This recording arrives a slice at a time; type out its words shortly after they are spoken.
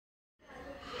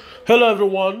Hello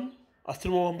everyone,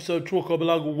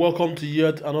 welcome to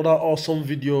yet another awesome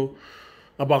video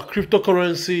about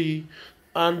cryptocurrency,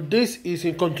 and this is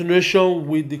in continuation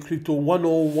with the Crypto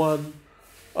 101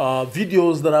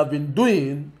 videos that I've been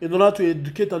doing in order to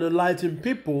educate and enlighten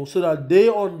people so that they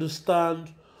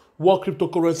understand what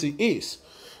cryptocurrency is.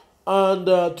 And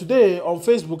today on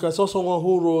Facebook I saw someone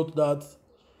who wrote that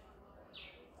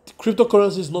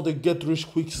cryptocurrency is not a get rich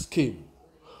quick scheme.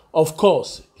 Of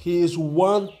course, he is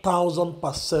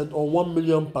 1000% or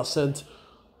 1,000,000%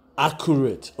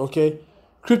 accurate. Okay,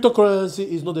 cryptocurrency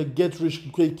is not a get rich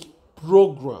quick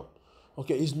program.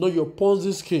 Okay, it's not your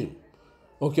Ponzi scheme.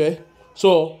 Okay,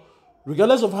 so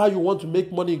regardless of how you want to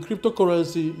make money in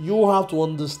cryptocurrency, you have to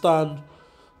understand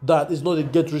that it's not a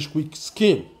get rich quick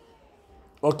scheme.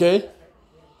 Okay,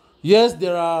 yes,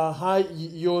 there are high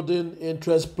yielding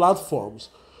interest platforms,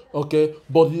 okay,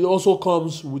 but it also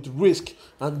comes with risk,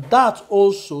 and that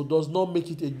also does not make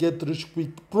it a get rich quick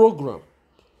program.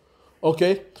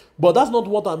 Okay, but that's not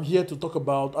what I'm here to talk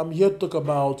about. I'm here to talk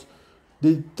about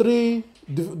the three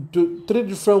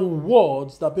different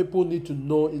words that people need to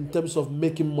know in terms of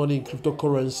making money in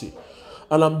cryptocurrency.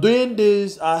 And I'm doing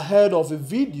this ahead of a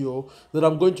video that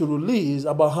I'm going to release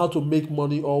about how to make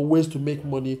money or ways to make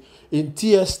money in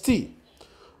TST.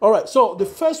 All right, so the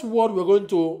first word we're going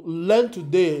to learn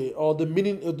today, or the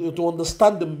meaning, to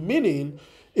understand the meaning,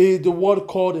 is the word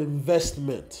called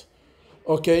investment.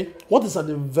 Okay, what is an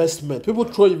investment? People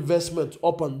throw investment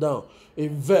up and down.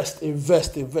 Invest,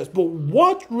 invest, invest. But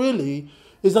what really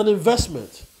is an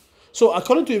investment? So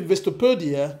according to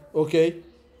Investopedia, okay,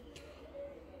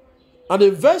 an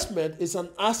investment is an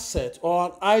asset or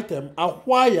an item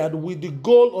acquired with the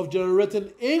goal of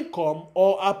generating income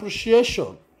or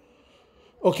appreciation.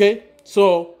 Okay,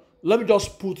 so let me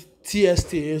just put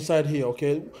TST inside here.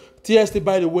 Okay, TST,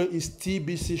 by the way, is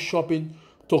TBC shopping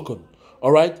token.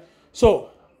 All right, so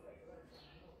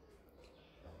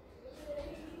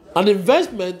an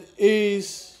investment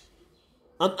is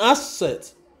an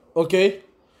asset. Okay,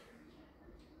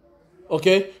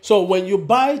 so when you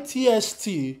buy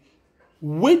TST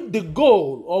with the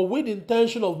goal or with the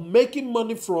intention of making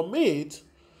money from it,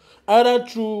 either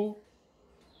through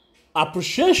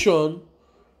appreciation,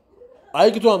 I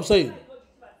get what I'm saying,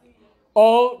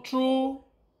 or through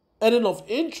earning of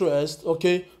interest,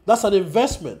 okay, that's an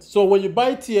investment. So when you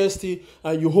buy TST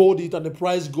and you hold it and the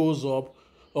price goes up,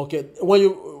 okay,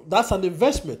 that's an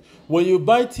investment. When you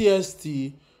buy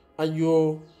TST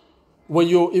and when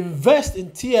you invest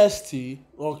in TST,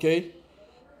 okay,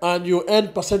 and you earn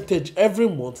percentage every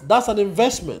month, that's an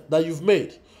investment that you've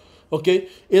made. Okay,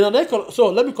 so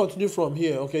let me continue from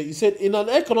here. Okay, he said in an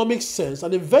economic sense,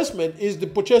 an investment is the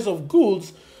purchase of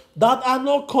goods that are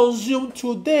not consumed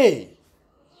today,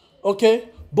 okay,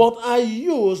 but are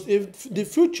used in the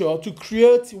future to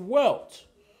create wealth.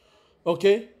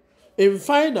 Okay, in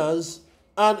finance,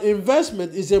 an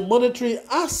investment is a monetary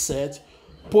asset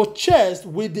purchased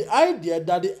with the idea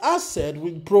that the asset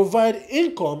will provide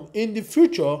income in the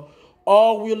future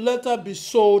or will later be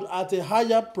sold at a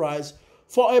higher price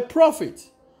for a profit.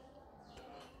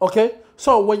 Okay,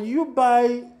 so when you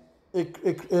buy a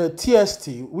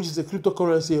TST, which is a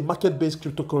cryptocurrency, a market-based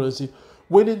cryptocurrency,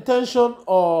 with the intention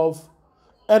of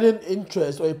earning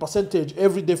interest or a percentage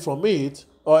every day from it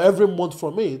or every month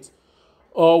from it,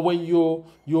 or when you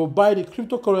buy the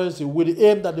cryptocurrency with the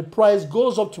aim that the price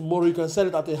goes up tomorrow, you can sell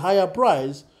it at a higher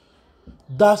price,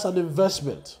 that's an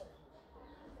investment.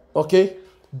 Okay,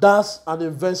 that's an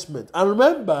investment. And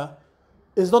remember,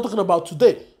 it's not talking about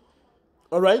today.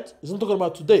 All right, it's not talking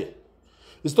about today.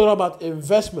 It's talking about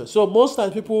investment. So most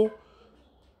times people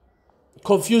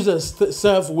confuse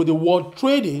themselves with the word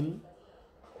trading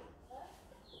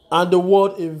and the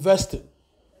word investing.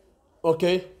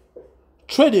 Okay,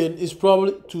 trading is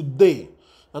probably today,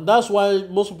 and that's why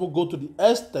most people go to the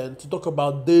extent to talk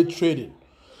about day trading.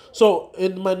 So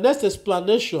in my next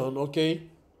explanation,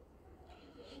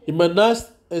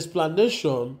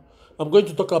 I'm going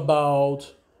to talk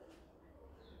about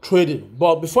trading.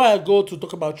 But before I go to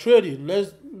talk about trading,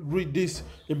 let's read this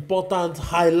important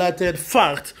highlighted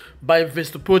fact by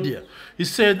Investopedia. He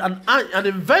said an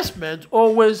investment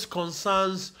always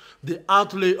concerns the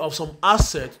outlay of some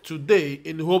asset today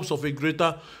in hopes of a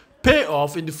greater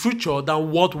payoff in the future than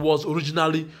what was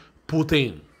originally put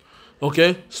in.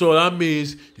 Okay, so that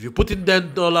means if you put in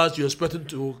 $10, you're expecting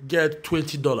to get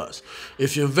 $20.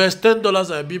 If you invest $10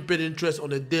 and are being paid interest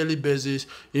on a daily basis,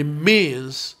 it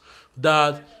means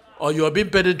that, or you are being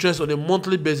paid interest on a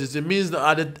monthly basis, it means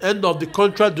that at the end of the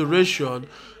contract duration,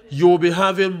 you will be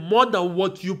having more than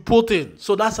what you put in.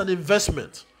 So that's an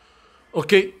investment.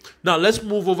 Okay, now let's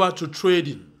move over to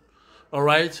trading. All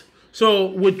right, So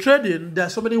with trading, there are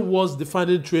so many words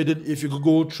defining trading if you could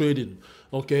go trading.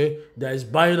 Okay, there is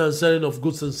buying and selling of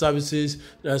goods and services.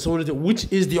 There are so many things,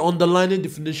 which is the underlying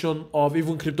definition of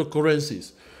even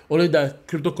cryptocurrencies. Only that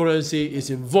cryptocurrency is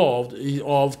involved,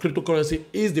 of cryptocurrency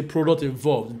is the product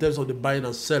involved in terms of the buying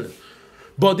and selling.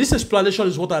 But this explanation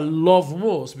is what I love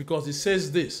most because it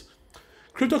says this: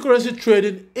 cryptocurrency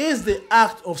trading is the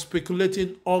act of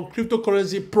speculating on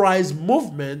cryptocurrency price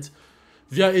movement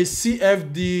via a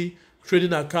CFD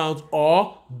trading account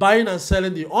or buying and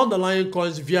selling the underlying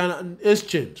coins via an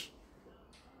exchange.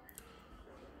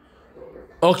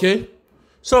 Okay,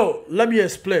 so let me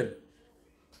explain.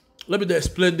 Let me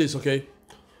explain this. Okay,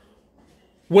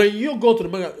 when you go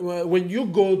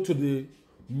to the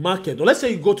market, or let's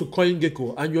say you go to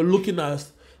CoinGecko and you're looking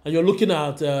at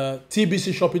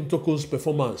TBC shopping tokens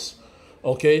performance.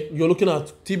 Okay, you're looking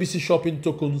at TBC shopping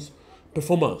tokens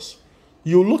performance.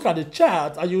 You look at the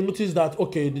chart and you notice that,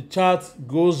 okay, the chart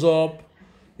goes up,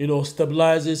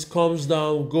 stabilizes, comes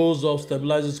down, goes up,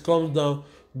 stabilizes, comes down,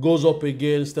 goes up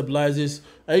again, stabilizes.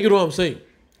 And you know what I'm saying?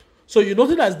 So you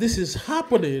notice that this is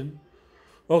happening,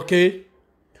 okay?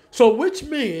 So which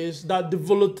means that the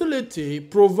volatility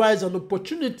provides an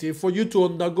opportunity for you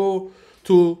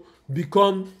to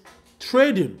become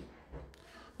trading.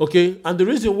 Okay, and the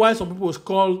reason why some people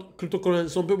call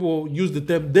cryptocurrency, some people use the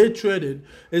term day trading,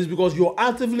 is because you're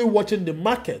actively watching the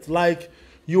market. Like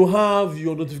you have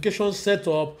your notifications set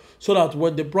up so that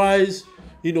when the price,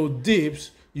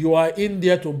 dips, you are in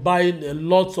there to buying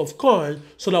lots of coins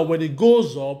so that when it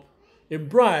goes up in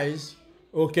price,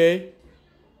 okay,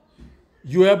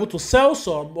 you're able to sell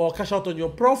some or cash out on your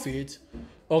profit,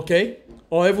 okay,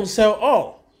 or even sell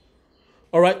all.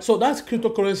 All right, so that's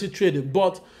cryptocurrency trading.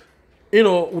 But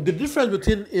the difference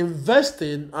between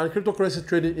investing and cryptocurrency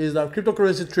trading is that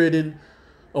cryptocurrency trading,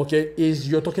 okay, is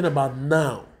you're talking about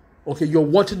now. Okay, you're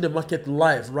watching the market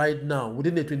live right now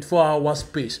within a 24-hour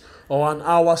space or an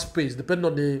hour space,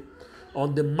 depending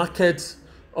on the market,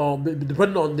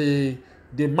 depending on the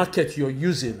market you're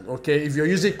using. Okay, if you're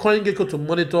using CoinGecko to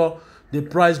monitor the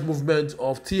price movement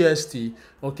of TST,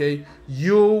 okay,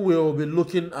 you will be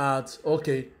looking at,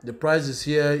 okay, the price is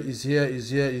here,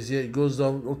 it goes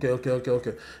down, okay.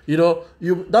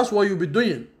 That's what you'll be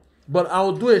doing. But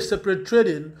I'll do a separate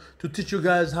trading to teach you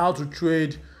guys how to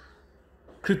trade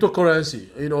cryptocurrency,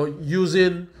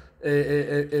 using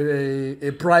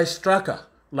a price tracker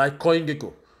like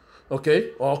CoinGecko, okay,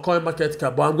 or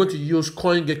CoinMarketCap. But I'm going to use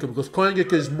CoinGecko because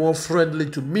CoinGecko is more friendly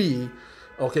to me,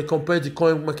 okay, compared to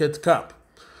CoinMarketCap.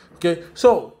 Okay,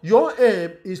 so your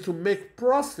aim is to make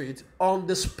profit on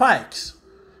the spikes.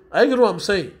 I get what I'm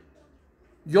saying.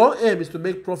 Your aim is to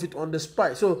make profit on the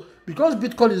spike. So because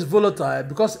Bitcoin is volatile,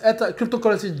 because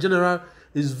cryptocurrency in general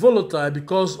is volatile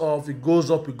because of it goes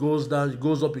up, it goes down, it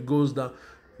goes up, it goes down.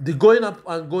 The going up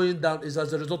and going down is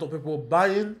as a result of people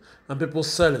buying and people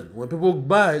selling. When people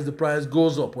buy, the price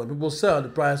goes up. When people sell, the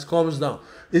price comes down.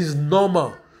 It's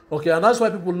normal. Okay, and that's why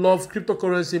people love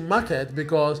cryptocurrency market,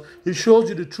 because it shows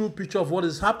you the true picture of what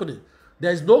is happening.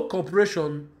 There is no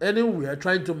corporation anywhere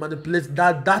trying to manipulate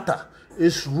that data.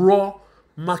 It's raw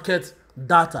market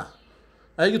data.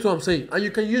 I get what I'm saying? And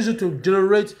you can use it to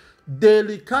generate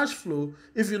daily cash flow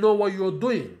if you know what you're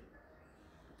doing.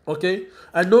 Okay,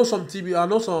 I know some TST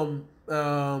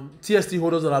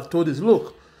holders that have told us,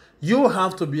 look, you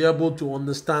have to be able to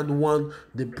understand, one,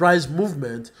 the price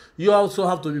movement. You also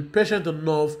have to be patient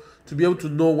enough to be able to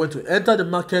know when to enter the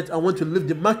market and when to leave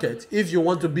the market if you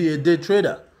want to be a day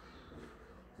trader.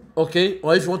 Okay,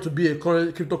 or if you want to be a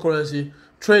cryptocurrency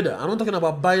trader. I'm not talking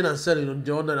about buying and selling on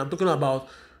the online. I'm talking about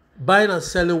buying and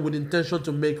selling with intention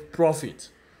to make profit.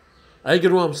 I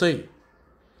get what I'm saying?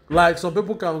 Like some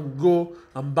people can go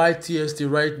and buy TST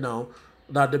right now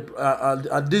that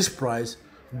at this price,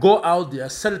 go out there,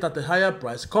 sell it at a higher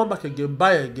price, come back again,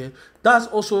 buy again. That's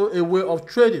also a way of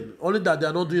trading. Only that they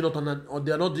are not doing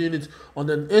it on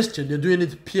an exchange. They're doing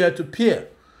it peer to peer,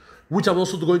 which I'm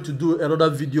also going to do another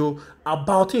video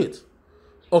about it.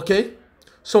 Okay,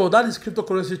 so that is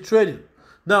cryptocurrency trading.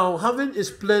 Now, having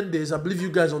explained this, I believe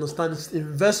you guys understand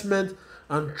investment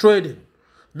and trading.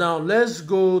 Now let's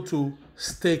go to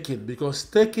staking, because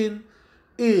staking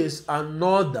is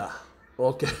another,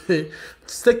 okay,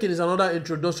 staking is another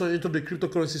introduction into the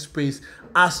cryptocurrency space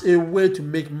as a way to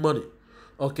make money.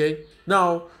 Okay,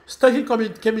 now staking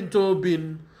came into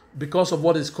being because of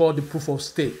what is called the proof of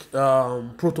stake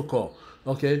protocol.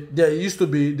 Okay, there used to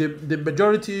be the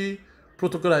majority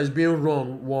protocol that is being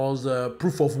run was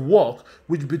proof of work,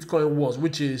 which Bitcoin was,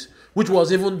 which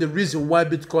was even the reason why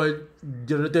Bitcoin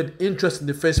generated interest in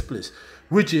the first place,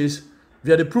 which is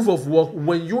via the proof of work.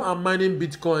 When you are mining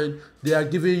Bitcoin, they are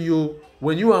giving you,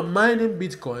 when you are mining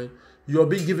Bitcoin, you are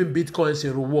being given Bitcoins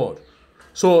in reward.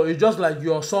 So it's just like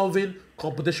you're solving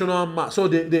computational math. So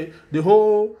the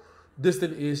whole this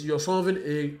thing is you're solving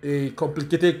a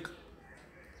complicated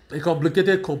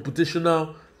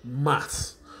computational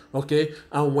math. Okay,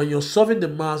 and when you're solving the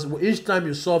math, each time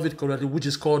you solve it correctly, which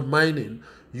is called mining,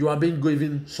 you are being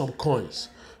given some coins.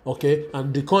 Okay,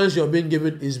 and the coins you're being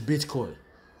given is Bitcoin.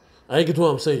 I get what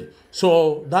I'm saying.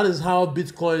 So that is how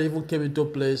Bitcoin even came into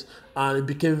place, and it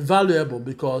became valuable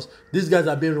because these guys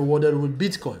are being rewarded with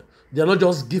Bitcoin. They are not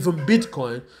just given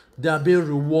Bitcoin, they are being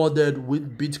rewarded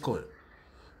with Bitcoin.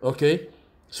 Okay,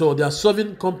 so they are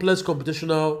solving complex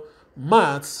computational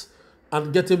maths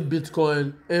and getting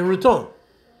Bitcoin in return.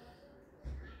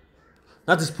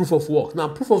 That is proof of work. Now,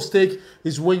 proof of stake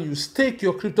is when you stake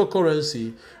your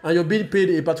cryptocurrency and you're being paid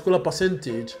a particular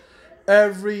percentage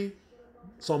every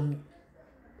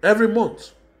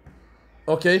month.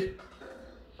 Okay,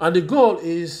 and the goal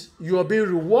is you are being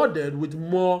rewarded with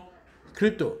more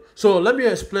crypto. So let me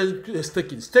explain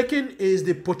staking. Staking is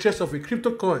the purchase of a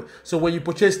crypto coin. So when you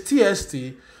purchase TST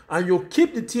and you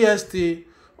keep the TST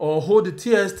or hold the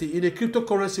TST in a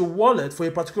cryptocurrency wallet for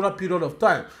a particular period of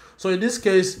time. So in this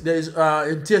case, there is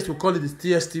in TST we call it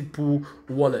the TST pool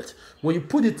wallet. When you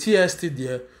put the TST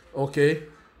there, okay,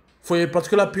 for a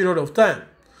particular period of time.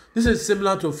 This is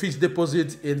similar to a fixed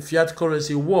deposit in fiat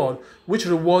currency world, which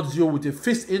rewards you with a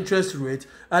fixed interest rate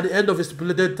at the end of a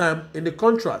stipulated time in the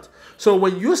contract. So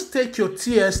when you stake your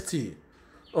TST,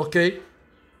 okay,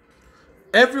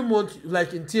 every month,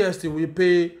 like in TST, we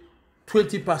pay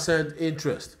 20%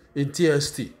 interest in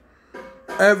TST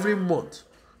every month.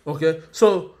 Okay,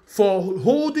 so for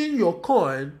holding your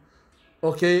coin,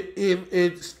 okay, in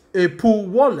a pool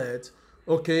wallet,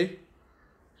 okay,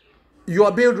 you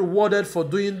are being rewarded for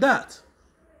doing that.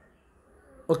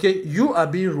 Okay, you are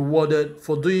being rewarded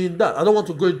for doing that. I don't want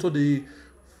to go into the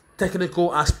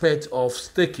technical aspect of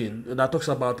staking that talks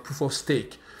about proof of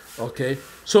stake. Okay,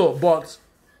 so but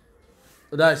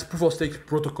that is proof of stake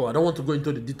protocol. I don't want to go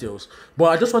into the details, but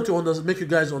I just want to make you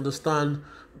guys understand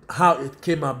how it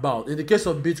came about. In the case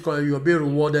of Bitcoin, you are being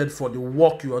rewarded for the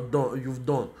work you've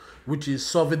done, which is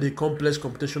solving the complex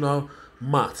computational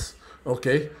maths.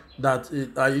 Okay,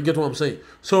 you get what I'm saying.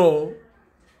 So,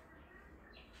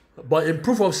 but in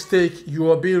proof of stake,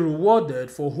 you are being rewarded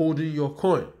for holding your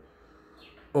coin.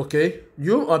 Okay,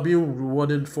 you are being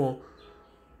rewarded for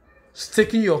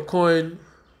staking your coin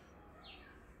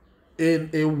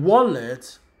in a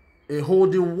wallet, a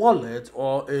holding wallet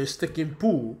or a staking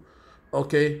pool,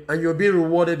 okay, and you're being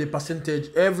rewarded a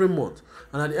percentage every month,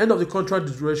 and at the end of the contract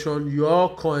duration,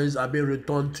 your coins are being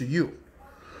returned to you.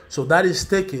 So that is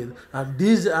staking, and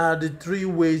these are the three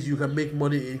ways you can make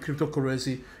money in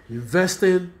cryptocurrency: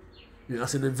 investing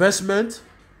as an investment,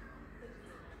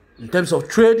 in terms of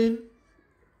trading,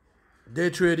 day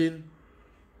trading,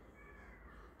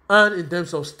 and in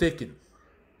terms of staking.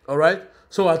 All right,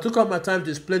 so I took out my time to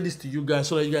explain this to you guys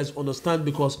so that you guys understand,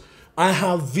 because I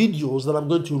have videos that I'm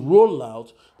going to roll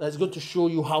out that is going to show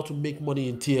you how to make money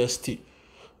in TST.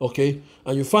 Okay,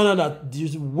 and you find out that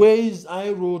these ways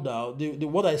I rolled out,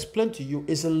 what I explained to you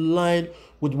is in line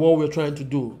with what we're trying to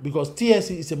do, because TST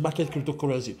is a market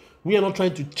cryptocurrency. We are not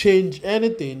trying to change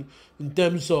anything in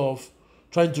terms of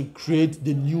trying to create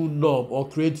the new norm or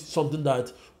create something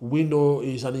that we know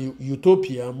is an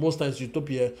utopia. Most times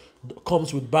utopia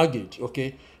comes with baggage.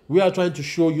 Okay, we are trying to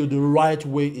show you the right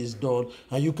way is done,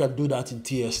 and you can do that in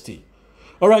TST.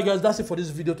 All right, guys, that's it for this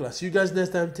video. I'll see you guys next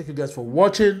time. Thank you guys for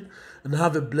watching, and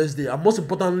have a blessed day. And most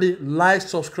importantly, like,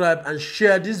 subscribe, and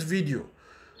share this video.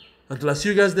 Until I see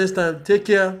you guys next time, take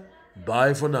care.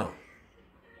 Bye for now.